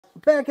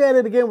Back at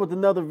it again with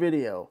another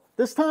video.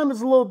 This time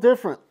it's a little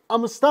different. I'm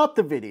going to stop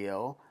the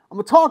video. I'm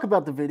going to talk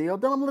about the video.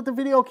 Then I'm going to let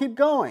the video keep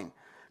going.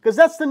 Because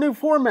that's the new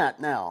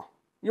format now.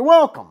 You're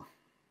welcome.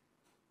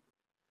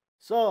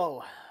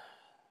 So,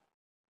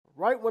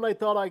 right when I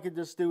thought I could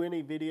just do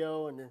any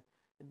video and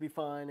it'd be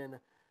fine and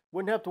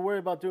wouldn't have to worry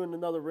about doing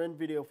another REN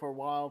video for a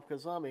while,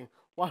 because I mean,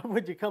 why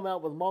would you come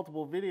out with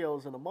multiple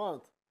videos in a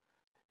month?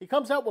 He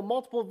comes out with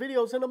multiple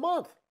videos in a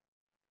month.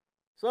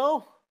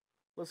 So,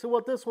 let's see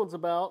what this one's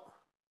about.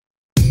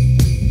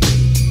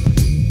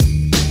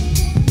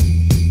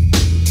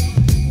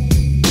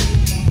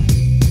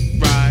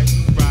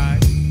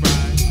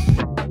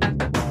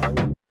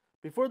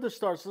 Before this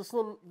starts, just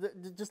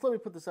let me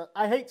put this out.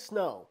 I hate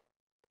snow.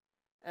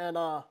 And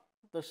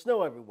there's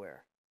snow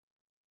everywhere.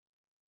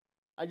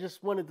 I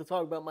just wanted to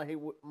talk about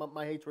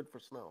my hatred for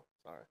snow.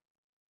 Sorry.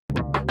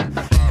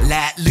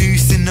 Let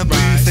loose in the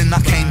booth and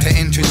I came to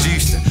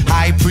introduce the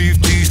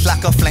high-proof juice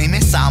like a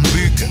flaming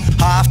sambuca.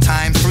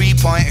 Half-time,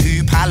 3-point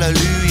hoop,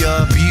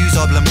 hallelujah. Views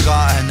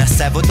oblongata and I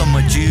severed the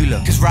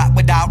medulla. Cause rap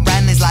without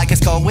REN is like a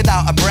skull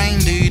without a brain,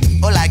 dude.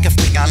 Or like a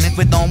fig on it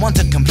with no one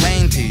to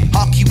complain to.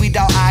 Hockey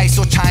without ice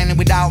or China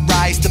without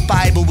rice. The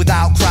Bible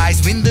without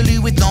Christ, Vindaloo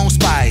with no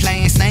spice.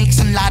 Playing snakes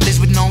and ladders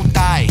with no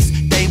dice.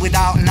 Day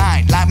without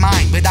night, like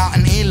Mike without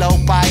an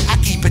earlobe bite. I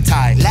keep it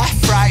tight.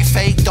 Left, right,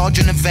 fake, dodge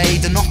and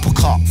evade, an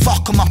uppercut.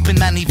 Fuck 'em up in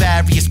many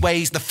various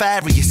ways,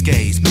 nefarious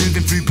gaze.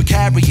 Moving through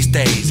precarious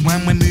days.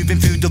 When we're moving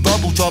through the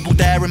rubble, trouble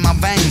there in my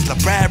veins.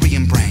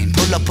 Librarian brain,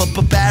 pull up a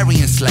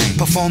barbarian slang.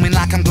 Performing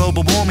like I'm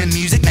global warming,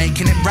 music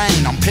making it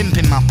rain. I'm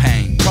pimping my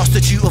pain.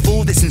 Prostitute of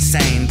all this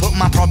insane. Put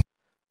my problem.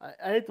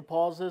 I hate to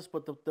pause this,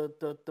 but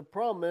the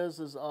problem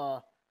is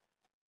I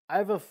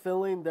have a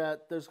feeling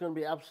that there's going to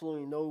be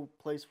absolutely no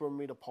place for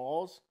me to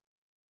pause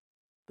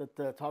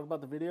to talk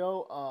about the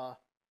video.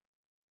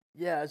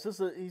 Yeah,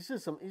 he's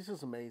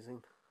just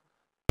amazing.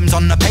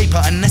 On the paper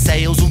and the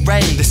sales will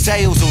raise. The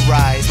sales will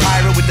rise.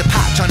 Pyro with the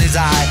patch on his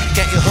eye.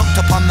 Get you hooked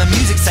up on the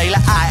music, sailor.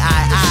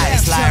 I.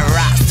 It's like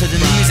rats to the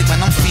music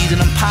when I'm feeding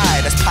them pie.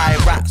 That's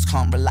pirates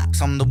can't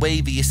relax on the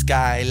waviest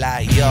guy.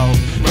 Like yo,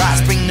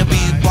 rats bring the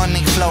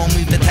bubonic flow,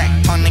 move the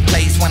tectonic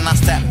place when I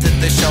step to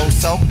the show.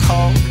 So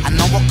cold. I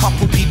know a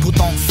couple people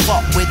don't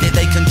fuck with it.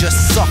 They can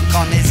just suck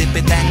on it, zip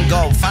it then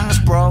go. Thanks,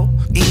 bro.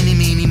 Eeny,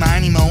 meeny,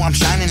 miny, mo. I'm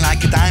shining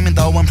like a diamond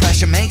though. When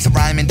pressure makes a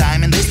rhyming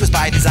diamond. This was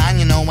by design,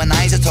 you know. When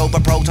isotope a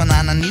proton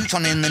and a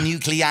neutron in the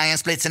nuclei and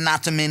splits an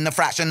atom in the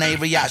fraction A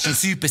reaction.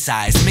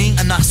 Supersize me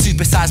and I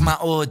supersize my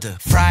order.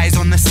 Fries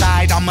on the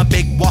side, I'm a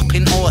big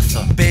whopping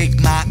author.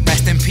 Big Mac,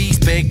 rest in peace,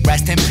 big,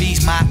 rest in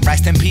peace, Mac,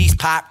 rest in peace,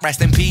 Pac,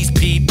 rest in peace,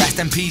 Pete, rest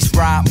in peace,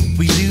 rap.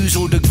 We lose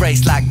all the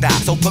grace like that,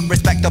 so put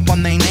respect up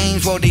on their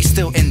names while they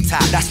still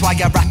intact. That's why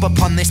I rap up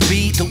on this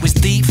beat that was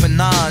deep for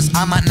Nas.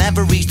 I might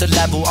never reach the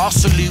level, I'll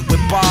salute with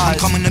bars. I'm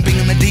coming and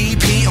bringing the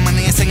DP, I'm in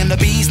here singing the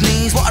bee's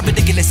knees. What a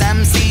ridiculous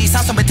MC,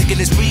 sounds so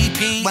ridiculous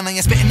repeat. When I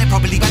ain't spitting it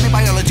properly, when in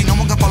biology, no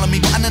one can follow me,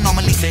 but an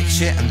anomaly. Thick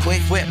shit and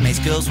quick wit makes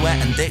girls wet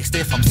and dick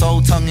stiff. I'm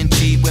so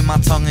tongue-in-cheek with my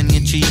tongue in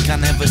your cheek. I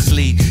never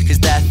sleep, cause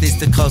death is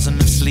the cousin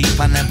of sleep.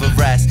 I never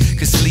rest,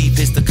 cause sleep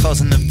is the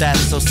cousin of death.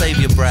 So save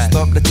your breath.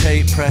 Stop the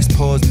tape, press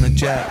pause and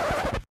eject.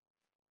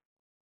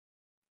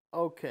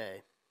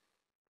 Okay.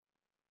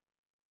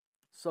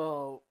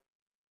 So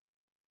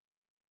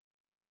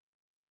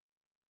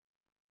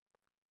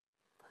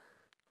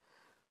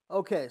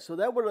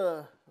that would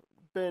have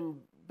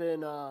been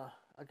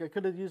I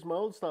could have used my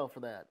own style for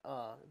that.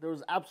 There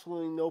was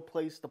absolutely no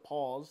place to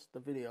pause the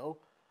video.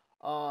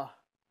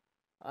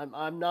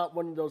 I'm not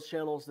one of those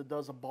channels that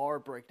does a bar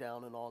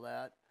breakdown and all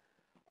that.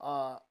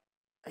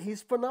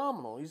 He's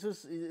phenomenal.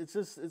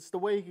 It's the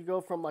way he could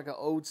go from like an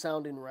old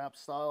sounding rap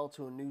style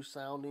to a new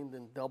sounding,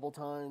 then double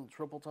time,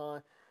 triple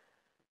time.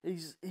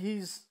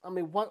 I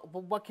mean,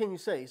 what can you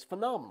say? He's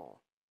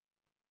phenomenal.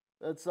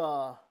 It's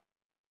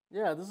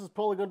yeah, this is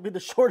probably going to be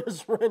the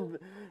shortest REN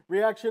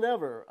reaction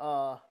ever.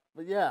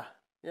 But yeah,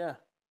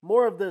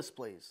 more of this,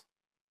 please.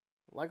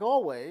 Like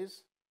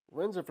always,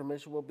 REN's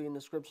information will be in the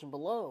description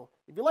below.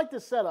 If you like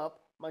this setup,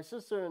 my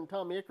sister and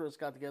Tommy Icarus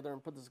got together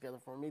and put this together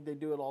for me. They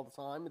do it all the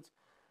time. It's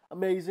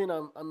amazing.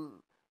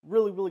 I'm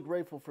really, really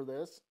grateful for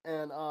this.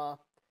 And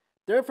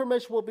their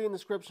information will be in the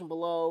description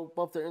below,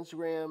 both their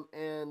Instagram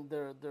and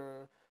their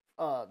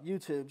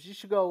YouTubes. You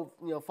should go,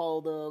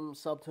 follow them,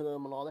 sub to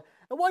them, and all that.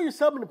 And while you're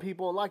subbing to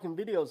people and liking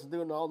videos and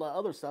doing all that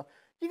other stuff,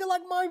 you can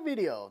like my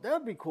video. That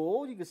would be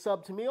cool. You can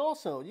sub to me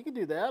also. You can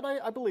do that.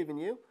 I believe in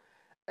you.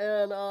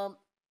 And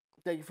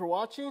thank you for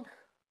watching.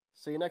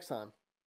 See you next time.